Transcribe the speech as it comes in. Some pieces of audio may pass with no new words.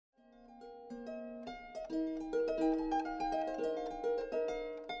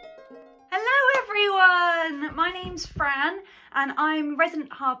name's Fran and I'm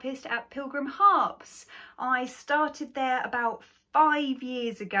resident harpist at Pilgrim Harps. I started there about 5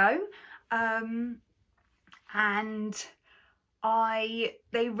 years ago and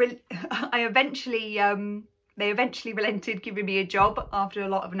they eventually relented giving me a job after a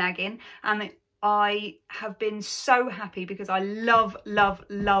lot of nagging, and I have been so happy because I love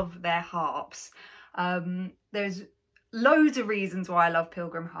their harps. There's loads of reasons why I love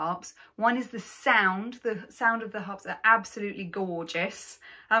Pilgrim Harps. One is the sound of the harps are absolutely gorgeous.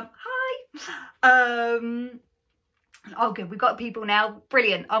 Hi. Oh good, we've got people now,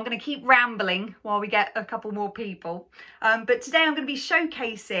 brilliant. I'm going to keep rambling while we get a couple more people. But today I'm going to be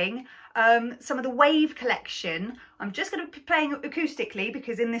showcasing some of the Wave collection. I'm just going to be playing acoustically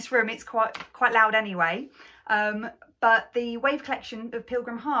because in this room it's quite loud anyway. But the Wave collection of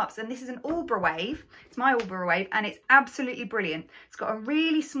Pilgrim Harps, and this is an Albra Wave. It's my Albra Wave and it's absolutely brilliant. It's got a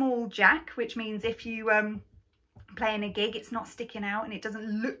really small jack, which means if you play in a gig, it's not sticking out and it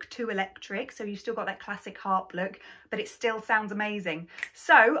doesn't look too electric, so you've still got that classic harp look, but it still sounds amazing.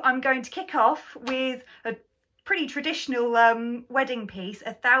 So I'm going to kick off with a pretty traditional wedding piece,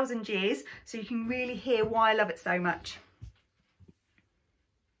 1,000 Years, so you can really hear why I love it so much.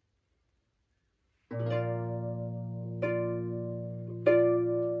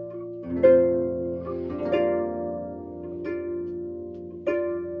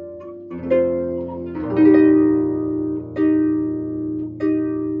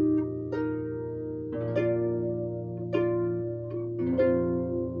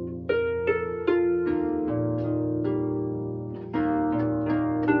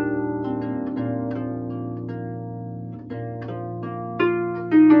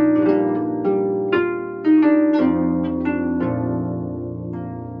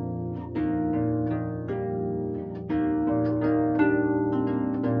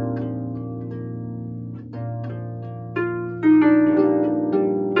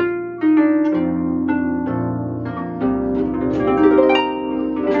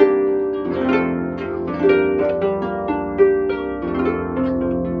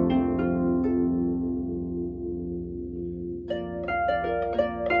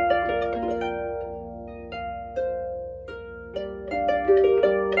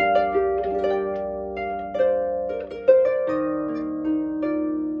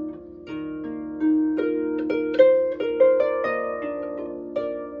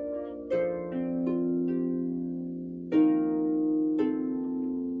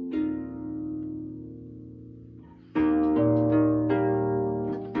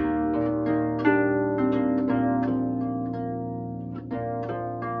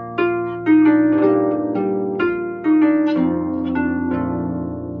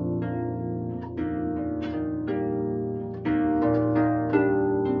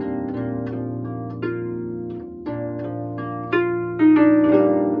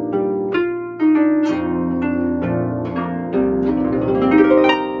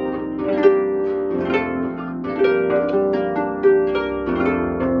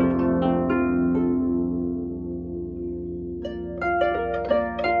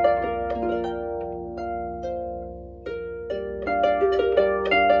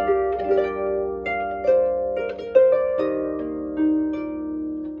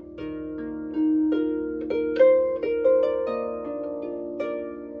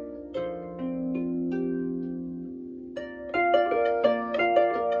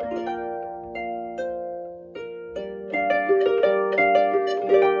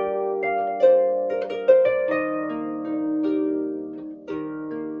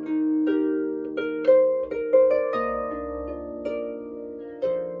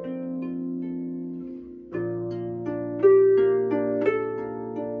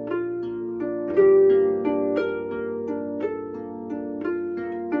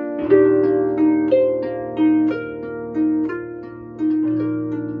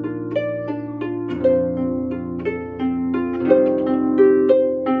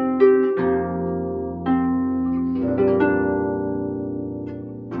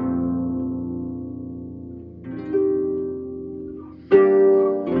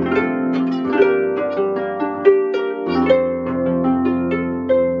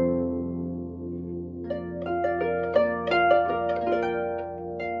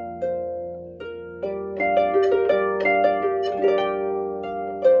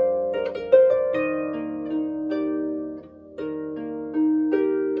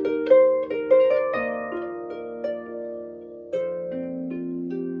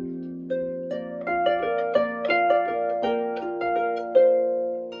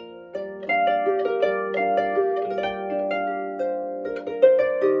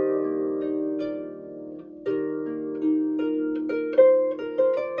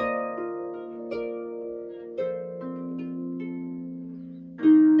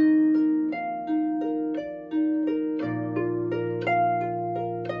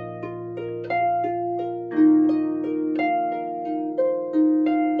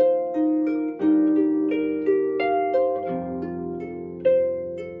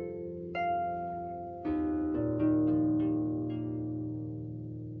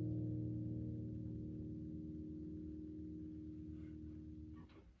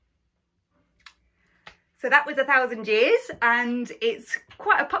 that was 1,000 Years, and it's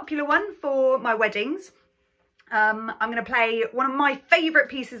quite a popular one for my weddings. I'm going to play one of my favourite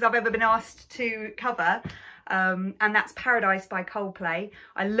pieces I've ever been asked to cover, and that's Paradise by Coldplay.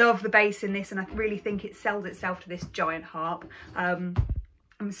 I love the bass in this, and I really think it sells itself to this giant harp.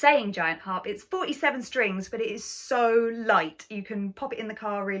 I'm saying giant harp, it's 47 strings, but it is so light. You can pop it in the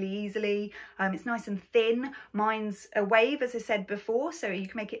car really easily. It's nice and thin. Mine's a wave, as I said before, so you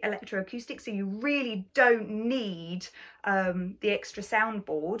can make it electroacoustic, so you really don't need the extra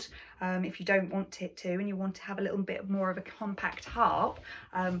soundboard if you don't want it to, and you want to have a little bit more of a compact harp.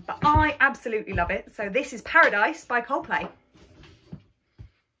 But I absolutely love it. So this is Paradise by Coldplay.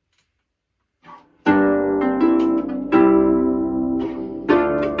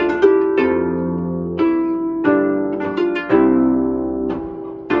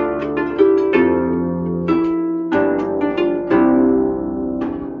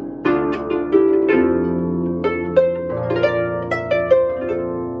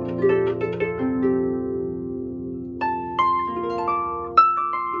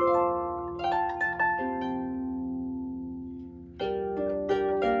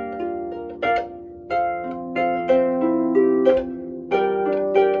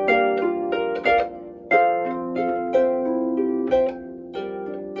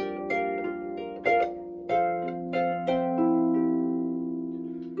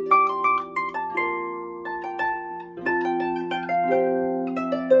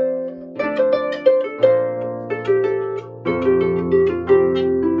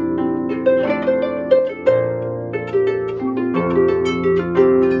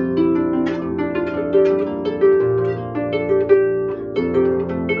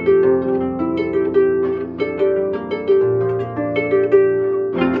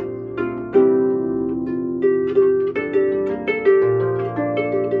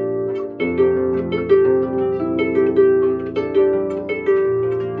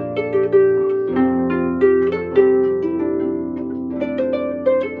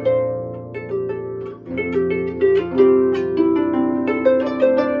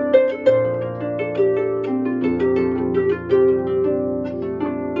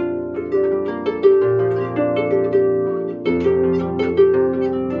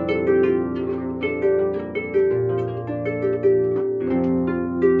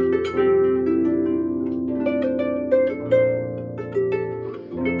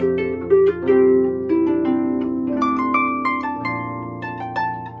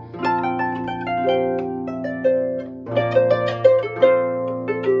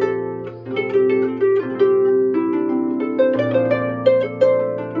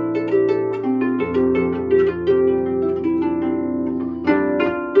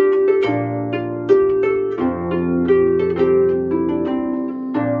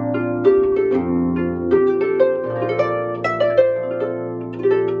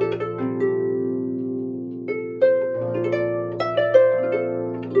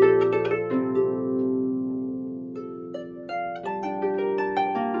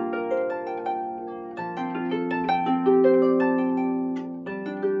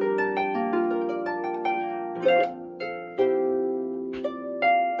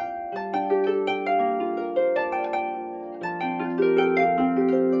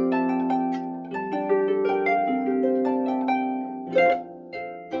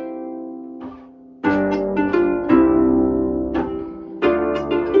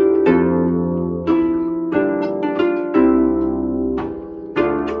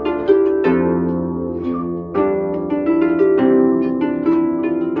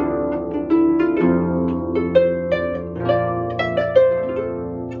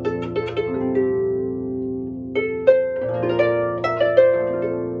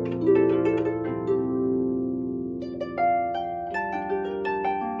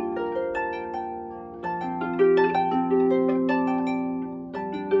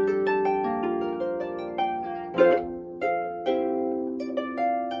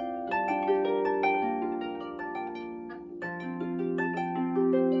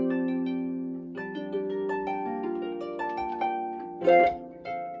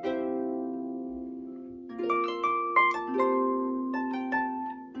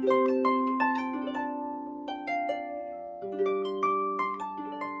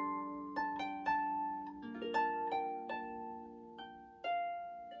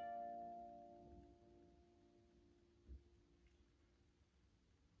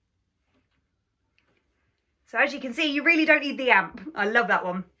 So as you can see, you really don't need the amp. I love that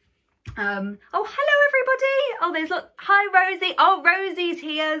one. Oh, hello everybody. Oh, there's look. Hi Rosie. Oh, Rosie's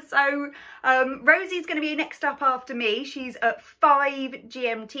here. So Rosie's going to be next up after me. She's at 5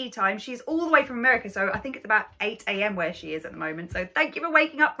 GMT time. She's all the way from America, so I think it's about 8 AM where she is at the moment. So thank you for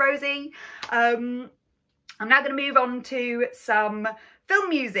waking up, Rosie. I'm now going to move on to some film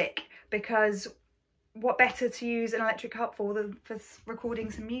music, because what better to use an electric harp for than for recording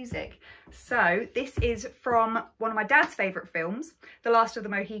some music. So this is from one of my dad's favourite films, The Last of the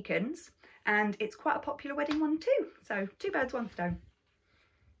Mohicans, and it's quite a popular wedding one too. So 2 birds, 1 stone.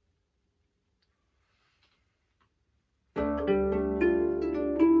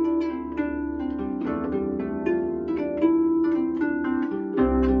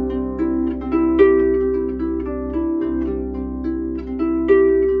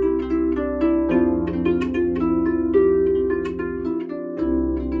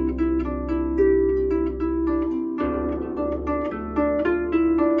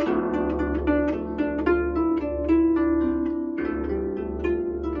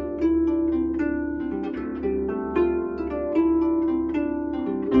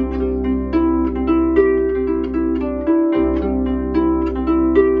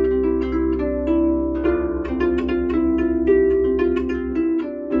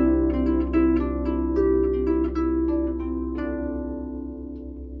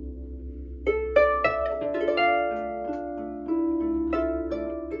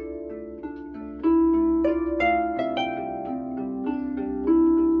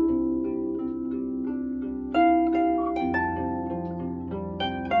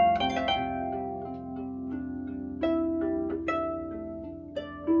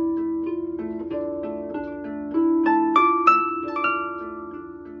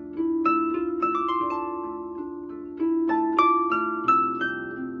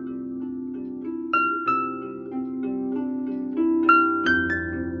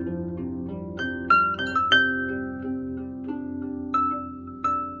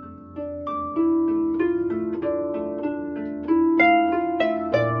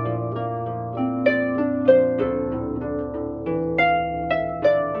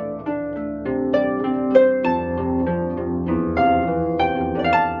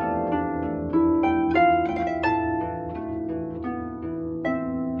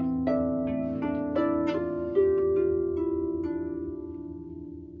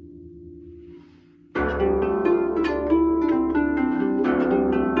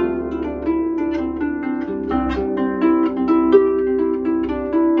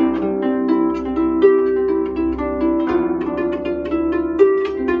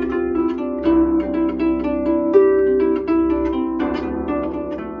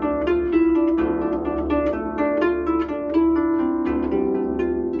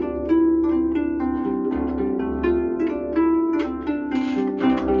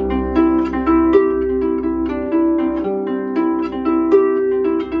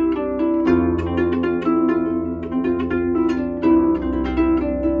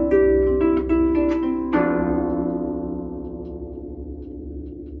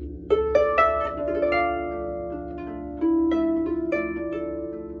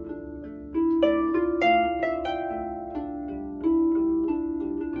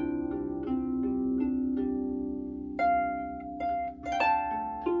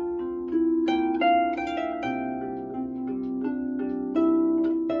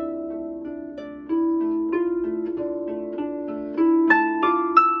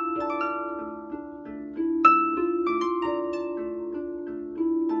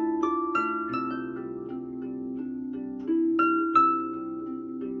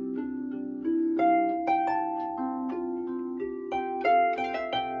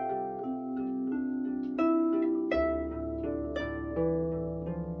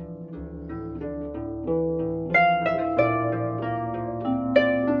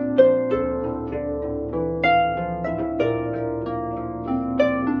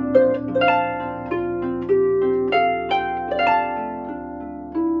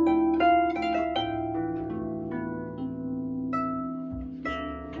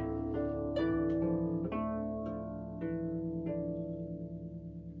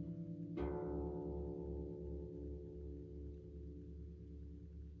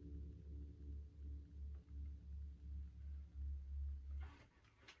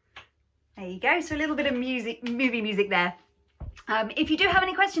 There you go. So a little bit of movie music there. If you do have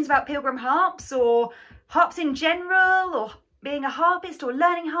any questions about Pilgrim Harps or harps in general, or being a harpist or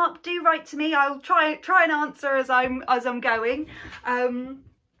learning harp, do write to me. I'll try and answer as I'm going.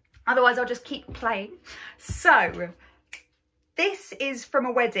 Otherwise, I'll just keep playing. So This is from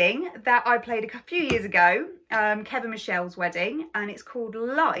a wedding that I played a few years ago, Kevin Michelle's wedding, and it's called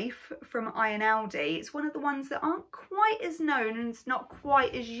Life from Iron Aldi. It's one of the ones that aren't quite as known and it's not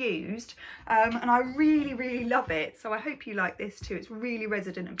quite as used, and I really, really love it. So I hope you like this too. It's really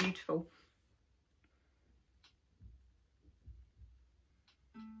resident and beautiful.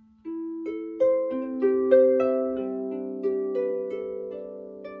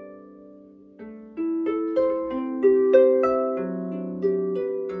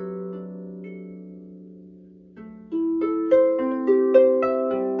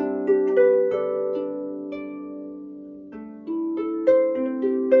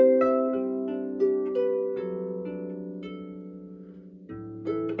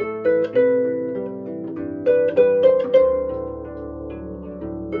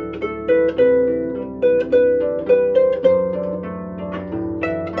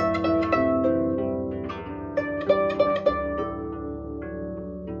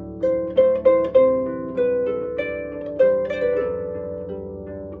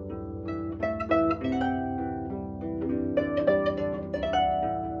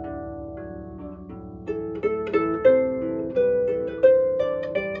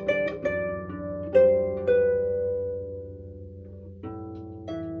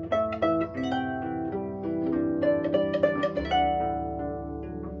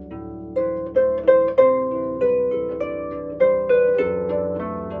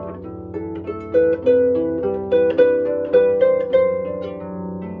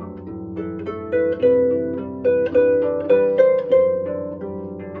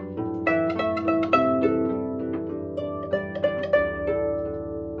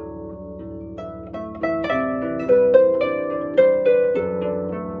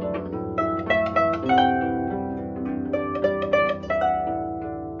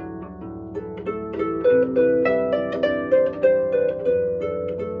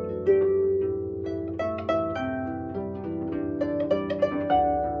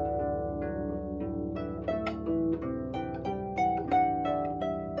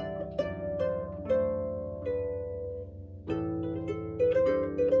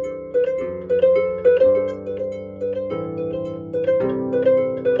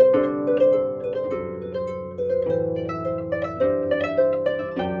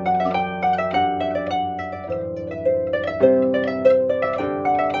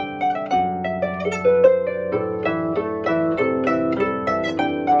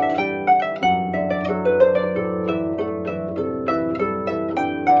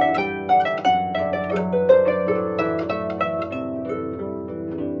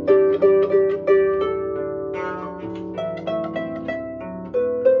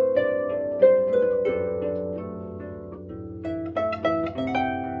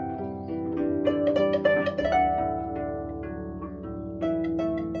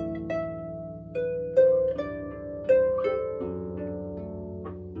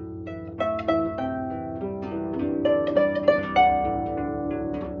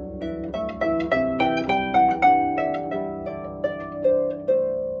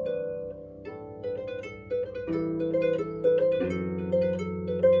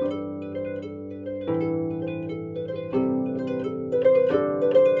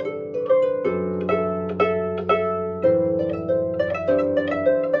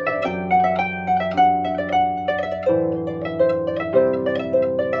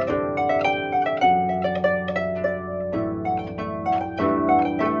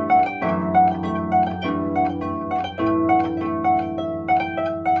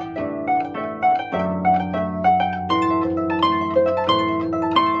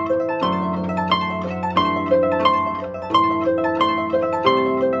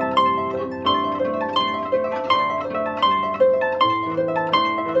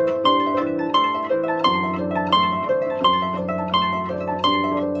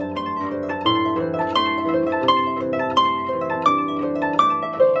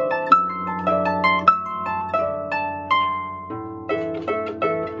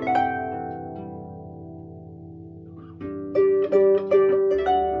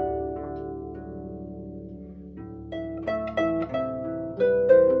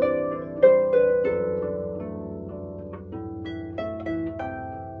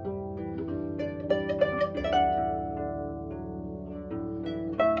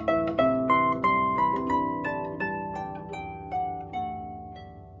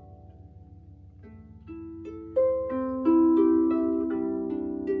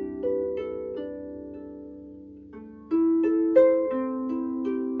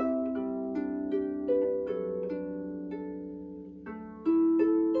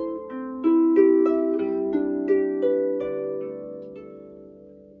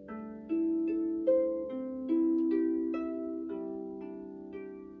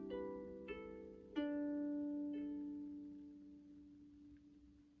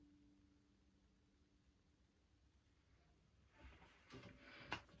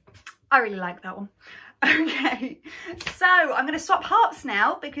 I really like that one. Okay, so I'm going to swap harps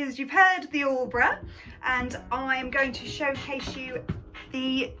now because you've heard the Albra, and I'm going to showcase you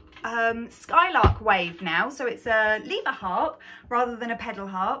the Skylark wave now. So it's a lever harp rather than a pedal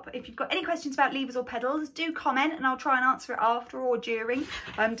harp. If you've got any questions about levers or pedals, do comment and I'll try and answer it after or during,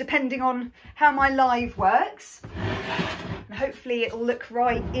 depending on how my live works. And hopefully it'll look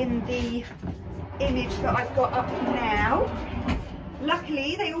right in the image that I've got up now.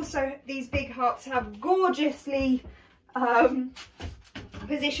 Luckily, these big harps have gorgeously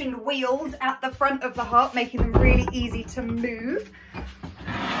positioned wheels at the front of the harp, making them really easy to move.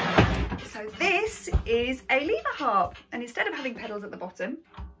 So this is a lever harp, and instead of having pedals at the bottom,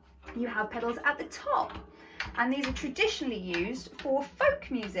 you have pedals at the top. And these are traditionally used for folk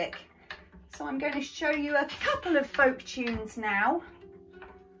music. So I'm going to show you a couple of folk tunes now,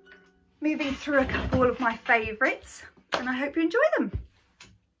 moving through a couple of my favourites, and I hope you enjoy them.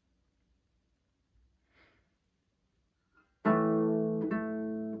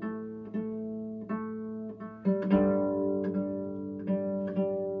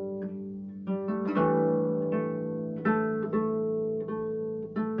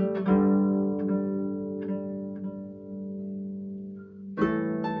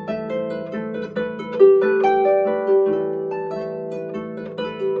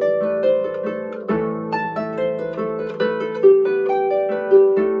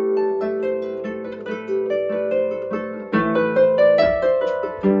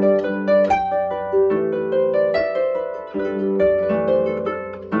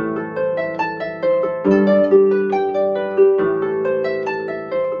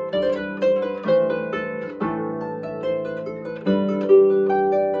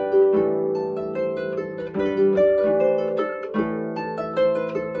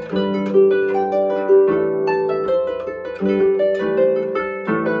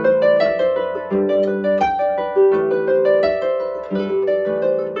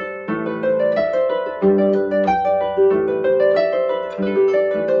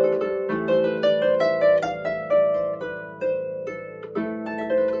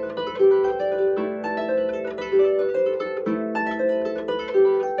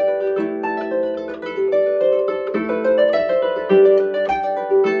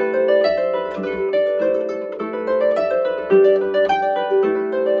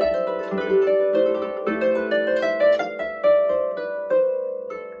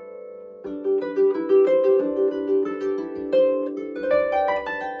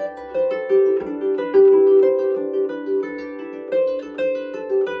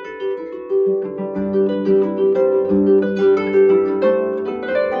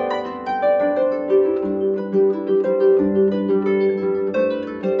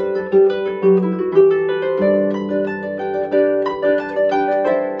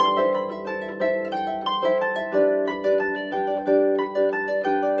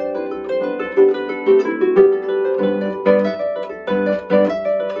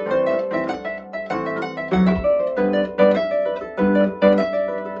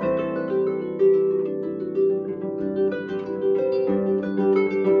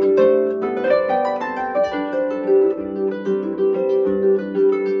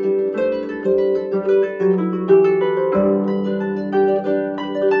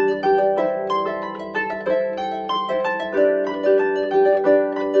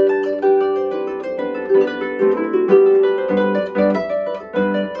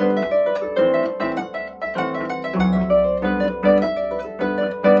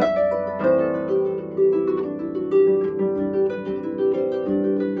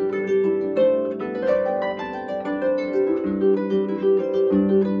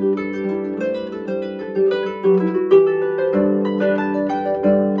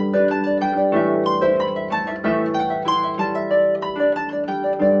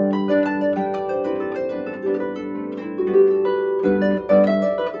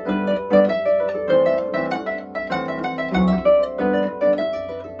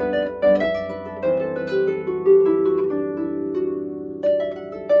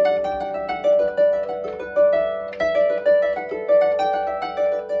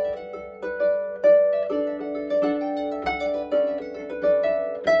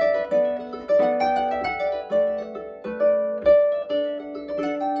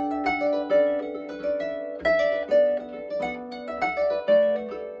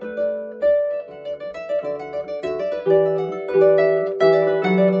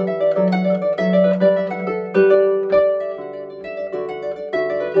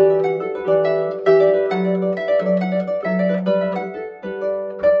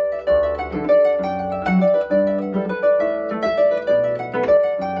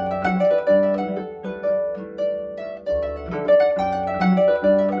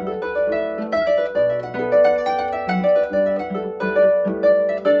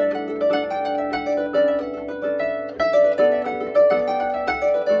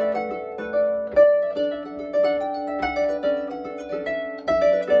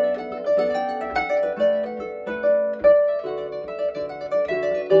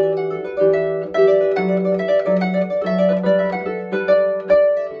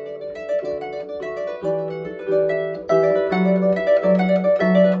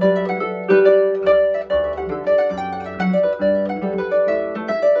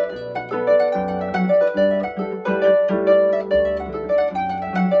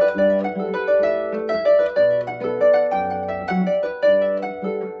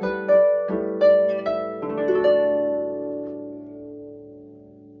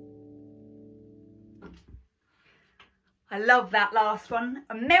 love that last one.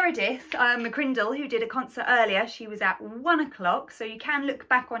 Meredith McCrindle, who did a concert earlier, she was at 1 o'clock, so you can look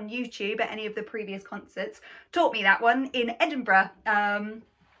back on YouTube at any of the previous concerts, taught me that one in Edinburgh. And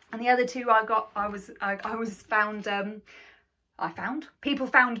the other two people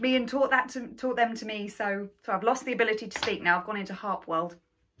found me and taught them to me, so I've lost the ability to speak now. I've gone into harp world.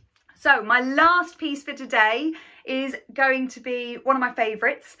 So my last piece for today is going to be one of my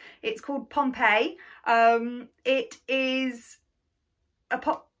favourites. It's called Pompeii. It is a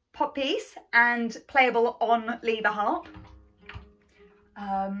pop piece and playable on lever harp.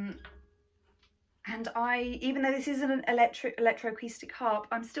 And even though this isn't an electroacoustic harp,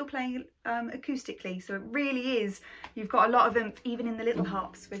 I'm still playing acoustically. So it really is, you've got a lot of oomph even in the little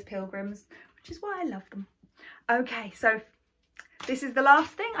harps with Pilgrims, which is why I love them. Okay, so this is the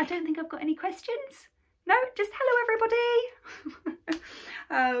last thing. I don't think I've got any questions. No, just hello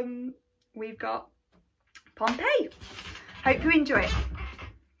everybody. We've got Pompeii. Hope you enjoy it.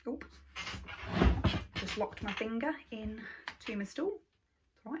 Oop. Just locked my finger in to my stool.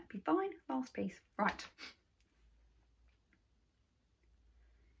 It's all right, be fine. Last piece. Right.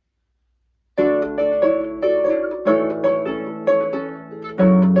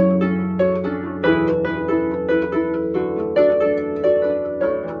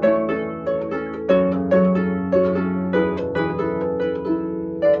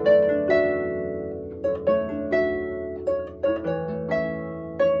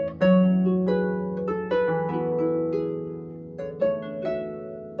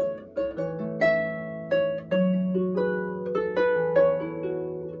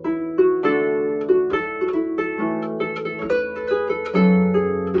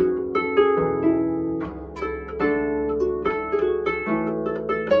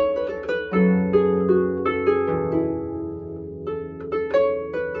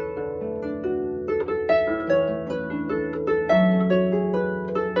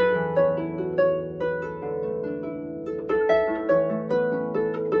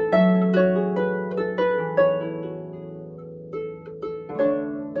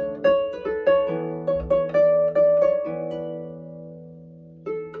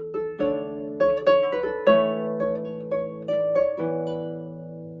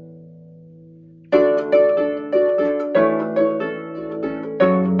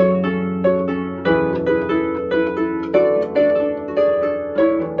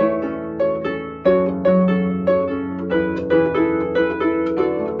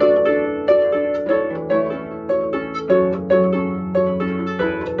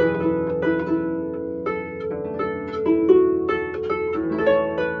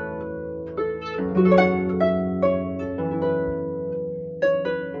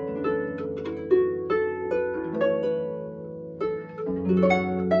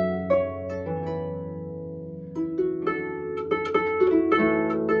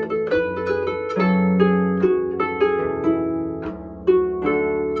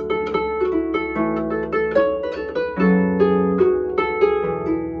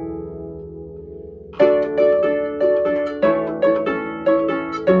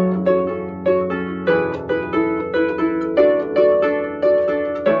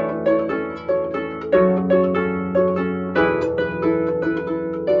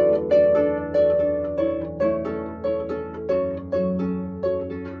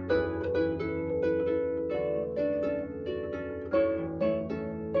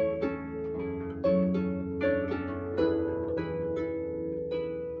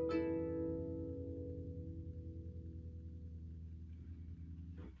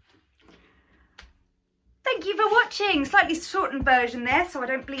 Thank you for watching. Slightly shortened version there so I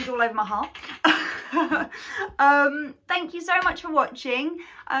don't bleed all over my harp. Thank you so much for watching.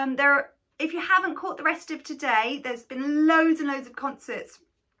 If you haven't caught the rest of today, there's been loads and loads of concerts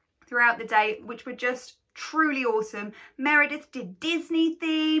throughout the day which were just truly awesome. Meredith did Disney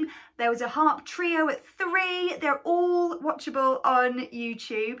theme. There was a harp trio at 3. They're all watchable on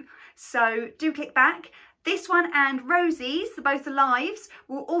YouTube, so do click back. This one and Rosie's, both the lives,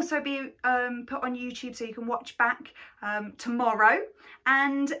 will also be put on YouTube so you can watch back tomorrow.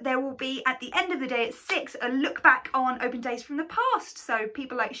 And there will be, at the end of the day at 6, a look back on open days from the past. So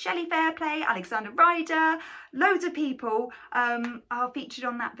people like Shelley Fairplay, Alexander Ryder, loads of people are featured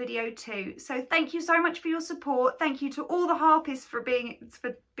on that video too. So thank you so much for your support. Thank you to all the harpists for being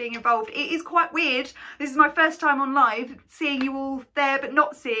involved. It is quite weird. This is my first time on live, seeing you all there but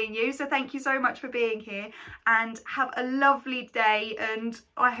not seeing you. So thank you so much for being here, and have a lovely day, and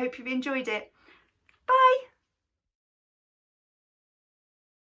I hope you've enjoyed it. Bye.